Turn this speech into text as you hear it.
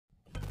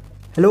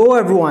Hello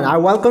everyone, I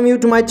welcome you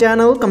to my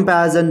channel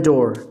Comparison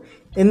Door.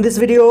 In this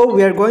video,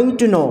 we are going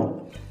to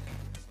know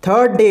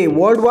third day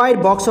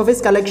worldwide box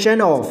office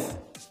collection of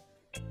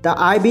the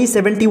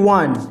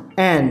IB71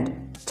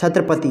 and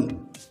Chatrapathi.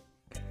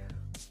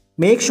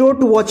 Make sure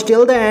to watch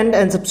till the end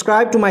and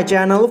subscribe to my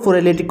channel for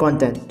related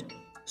content.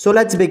 So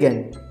let's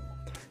begin.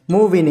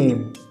 Movie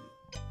name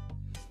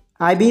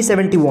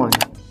IB71,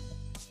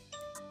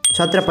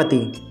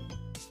 Chatrapathi.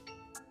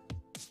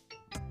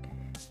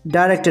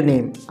 Director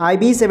name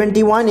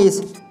IB71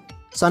 is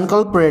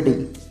Sankalp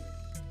Reddy.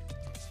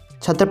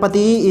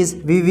 Chatrapathi is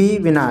V.V.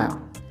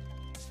 Vinaya.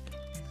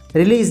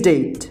 Release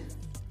date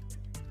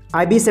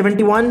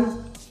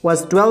IB71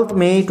 was 12th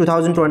May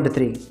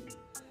 2023.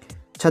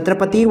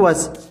 Chatrapathi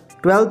was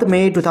 12th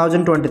May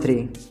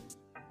 2023.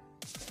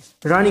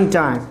 Running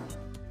time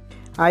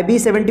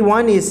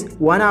IB71 is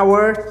 1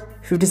 hour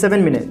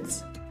 57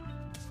 minutes.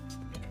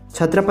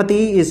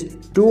 Chatrapathi is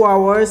 2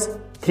 hours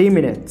 3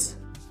 minutes.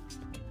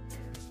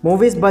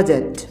 Movie's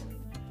budget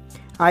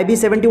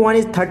IB71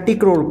 is 30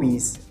 crore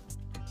rupees.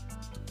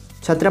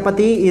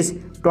 Chatrapathi is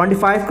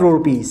 25 crore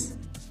rupees.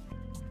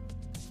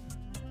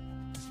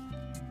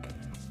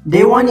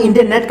 Day 1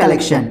 Indian net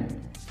collection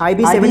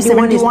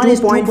IB71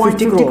 is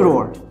 2.50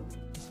 crore.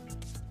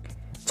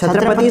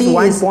 Chatrapathi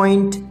is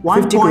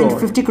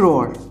 1.50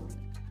 crore.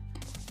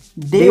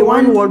 Day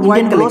 1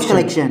 worldwide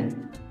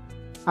collection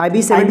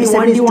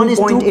IB71 is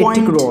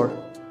 2.80 crore.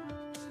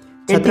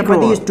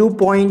 Chatrapathi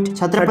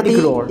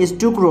is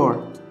 2 crore.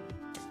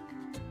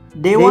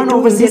 Day 1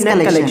 overseas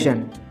net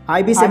collection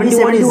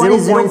IB71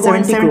 is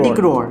 0.70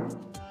 crore.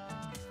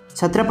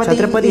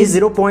 Chatrapathi is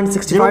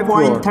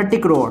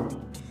 0.65 crore.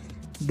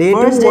 Day 2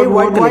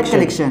 worldwide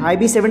collection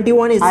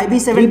IB71 is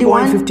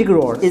 3.50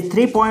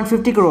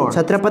 crore.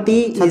 Chatrapathi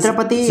is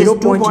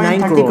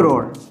 0.9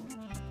 crore.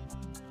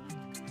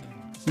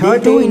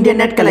 Third day Indian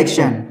net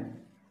collection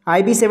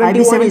IB71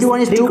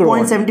 is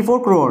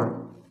 2.74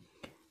 crore.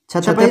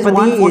 Chatrapathi is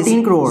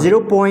 114 crore.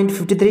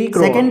 0.53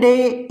 crore. Second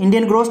day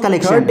Indian gross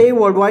collection. Third day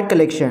worldwide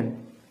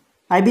collection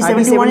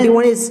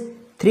IB71 is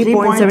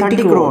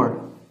 3.70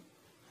 crore.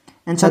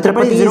 And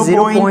Chatrapathi is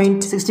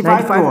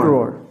 0.65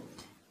 crore.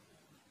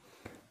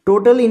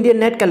 Total Indian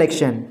net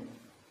collection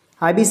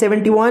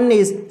IB71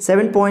 is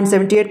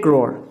 7.78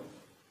 crore.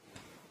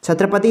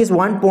 Chatrapathi is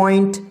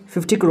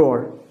 1.50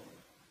 crore.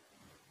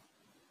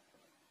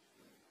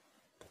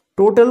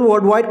 Total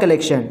worldwide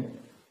collection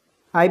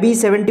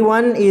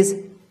IB71 is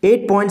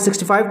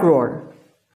 8.65 crore.